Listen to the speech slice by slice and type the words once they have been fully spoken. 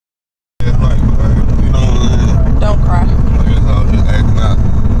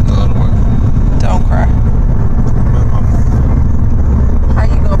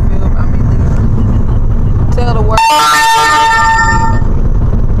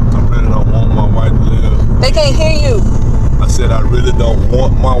I really don't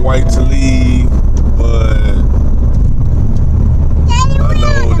want my wife to leave, but I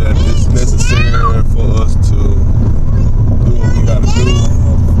know that it's necessary for us to do what we gotta do.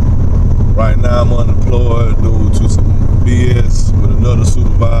 Right now I'm unemployed due to some BS with another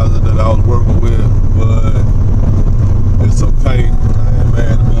supervisor that I was working with, but it's okay. I ain't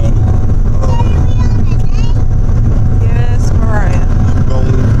mad about it. Yes, Mariah. I'm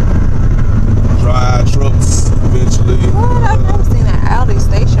gonna drive trucks eventually. What? I've never seen an Audi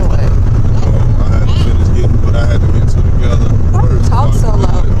station wagon. I had to finish getting what I had to get together. Why you talk so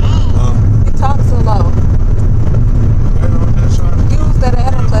low? You talk so low. Use that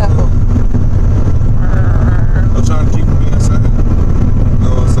Adam level. I'm trying to keep him inside. You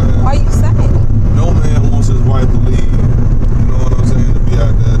know what I'm saying? Why you saying it? No man wants his wife to leave. You know what I'm saying? To be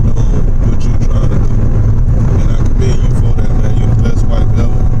out there doing what you trying to do. And I commend you for that, man. You're the best wife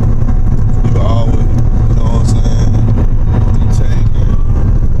ever. You can always, you know what I'm saying? You take and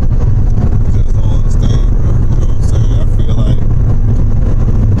you just don't understand, bro. You know what I'm saying? I feel like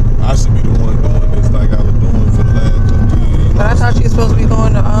I should be the one doing this like I was doing for the last couple of years. You know But I thought you were supposed to be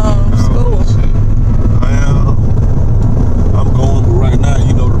going to school. I am. I'm going, but right now,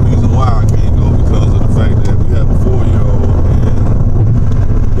 you know the reason why I can't go because of the fact that we have a 4-year-old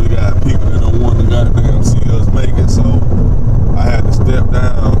and we got people that don't want to goddamn see us make it. So I had to step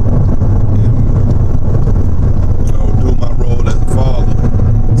down and, you know, do my role as a father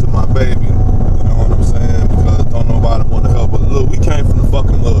to my baby. You know what I'm saying? Because don't nobody want to help us. Look, we came from the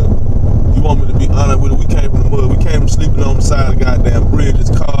fucking mud. You want me to be honest with it? We came from the mud. We came from sleeping on the side of goddamn bridges,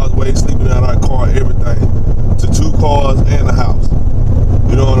 causeways, sleeping out our car, everything, to 2 cars and a house.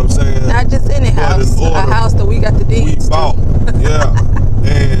 You know what I'm saying? Not just any house, a house that we got the deeds we bought. Yeah.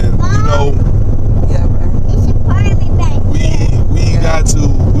 And, you know, yeah, we got to,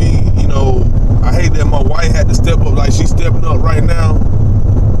 you know, I hate that my wife had to step up like she's stepping up right now.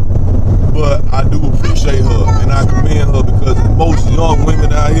 But I do appreciate her and I commend her because most young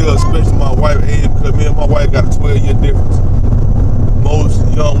women out here, especially my wife age, because me and my wife got a 12-year difference. Most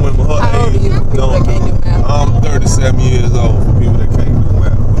young women her How old age are you for people that can't do math? I'm 37 years old for people that can't do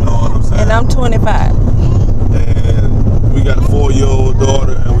math. You know what I'm saying? And I'm 25. And we got a 4-year-old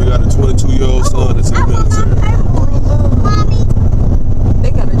daughter and we got a 22-year-old son that's in the military.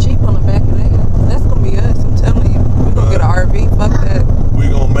 They got a Jeep on the back of that. That's gonna be us. I'm telling you. We're gonna get an RV. Fuck that. We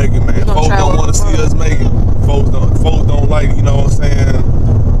gonna make it, man. Folks don't want to see us make it. Folks don't like, you know what I'm saying,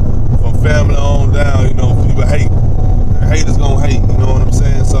 from family on down, you know, people hate. And haters gonna hate, you know what I'm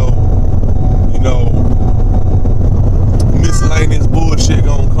saying? So, you know, miscellaneous bullshit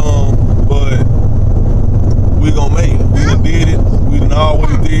gonna come, but we gonna make it. We done did it. We done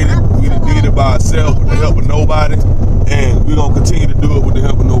always did it. We done did it by ourselves with the help of nobody. And we gonna continue to do it with the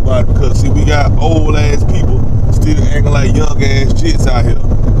help of nobody because, see, we got old ass people still acting like young ass jits out here.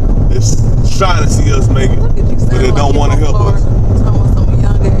 It's trying to see us make it, but they don't want to help us. Some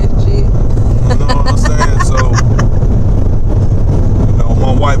young ass shit. You know what I'm saying? So, you know,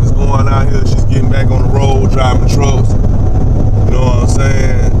 my wife is going out here. She's getting back on the road, driving trucks. You know what I'm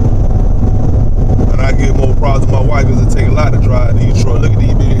saying? And I give more props to my wife because it take a lot to drive these trucks. Look at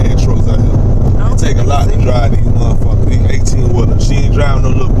these big ass trucks out here. It take a lot to drive these motherfuckers, these 18-wheelers. She ain't driving no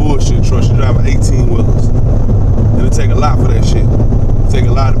little bullshit truck. She driving 18-wheelers. And it take a lot for that shit. It take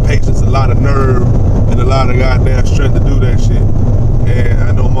a lot of patience, a lot of nerve, and a lot of goddamn strength to do that shit. And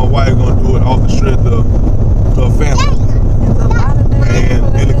I know my wife gonna do it off the strength of her family.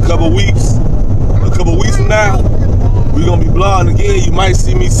 And in a couple weeks from now, we're gonna be blogging again. You might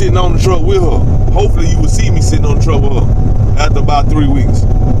see me sitting on the truck with her. Hopefully you will see me sitting on the truck with her after about 3 weeks.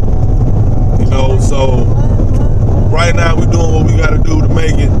 You know, so right now we're doing what we gotta do to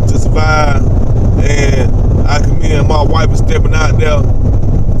make it, to survive. And I commend my wife for stepping out there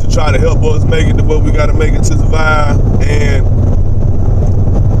to try to help us make it to what we gotta make it to survive. And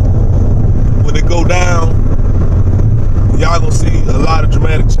when it go down, y'all gonna see a lot of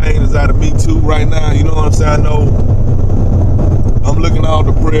dramatic changes out of me too right now. You know what I'm saying? I know I'm looking all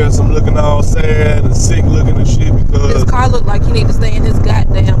depressed, I'm looking all sad and sick looking and shit because This car look like you need to stay in his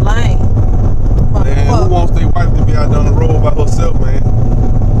goddamn lane. Man, who wants their wife to be out down the road by herself, man?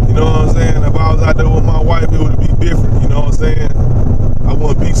 You know what I'm saying? If I was out there with my wife, it would be different. You know what I'm saying? I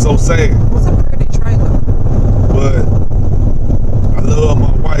wouldn't be so sad. What's a pretty trailer? But I love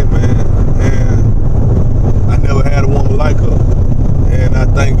my wife, man. And I never had a woman like her. And I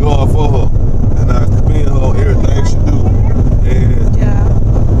thank God for her. And I commend her on everything she do. And yeah.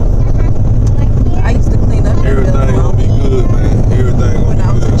 I used to clean up everything gonna be good, man. Everything gonna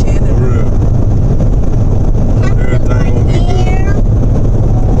be good. For real. Everything gonna be good.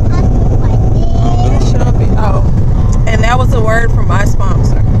 Oh, and that was a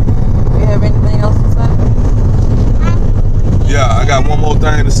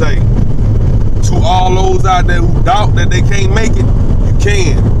they can't make it, you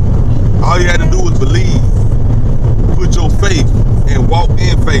can. All you had to do is believe. Put your faith and walk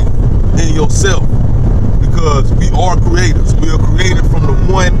in faith in yourself. Because we are creators. We are created from the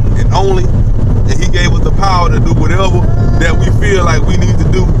one and only. And he gave us the power to do whatever that we feel like we need to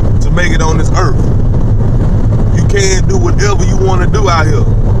do to make it on this earth. You can do whatever you want to do out here.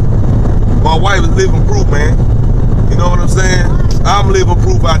 My wife is living proof, man. You know what I'm saying? I'm living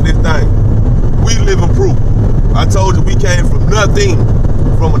proof out this thing. We living proof. I told you we came from nothing.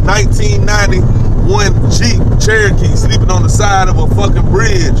 From a 1991 Jeep Cherokee sleeping on the side of a fucking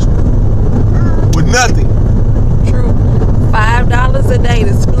bridge with nothing. True. $5 a day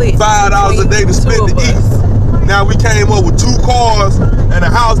to split. $5 a day to split to eat. Now we came up with 2 cars and a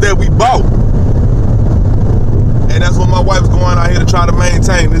house that we bought. And that's what my wife's going out here to try to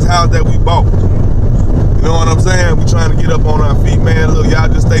maintain, this house that we bought. You know what I'm saying? We trying to get up on our feet, man. Look, y'all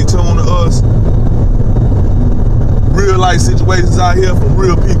just stay tuned to us. Real life situations out here from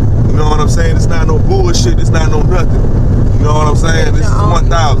real people. You know what I'm saying? It's not no bullshit. It's not no nothing. You know what I'm saying? This is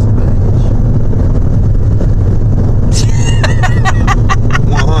 1,000.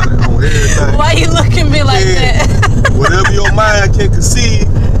 100 on everything. Why you look at me like that? Whatever your mind can conceive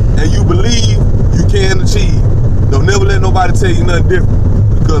and you believe, you can achieve. Don't never let nobody tell you nothing different.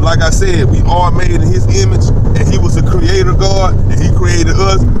 Because like I said, we are made in his image, and he was a creator God, and he created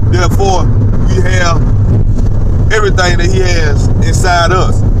us. Therefore, we have everything that he has inside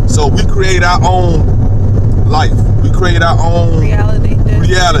us. So we create our own life. We create our own reality.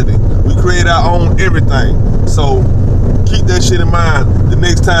 We create our own everything. So keep that shit in mind. The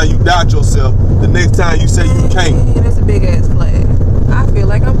next time you doubt yourself, the next time you say you can't. Yeah, that's a big ass flag. I feel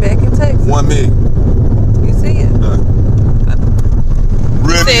like I'm back in Texas. 1 million. You see it?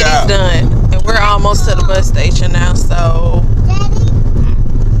 He said he's done. And we're almost to the bus station now, so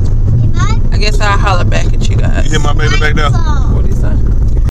I guess I'll holler back at you guys. You hear my baby back there? What he say?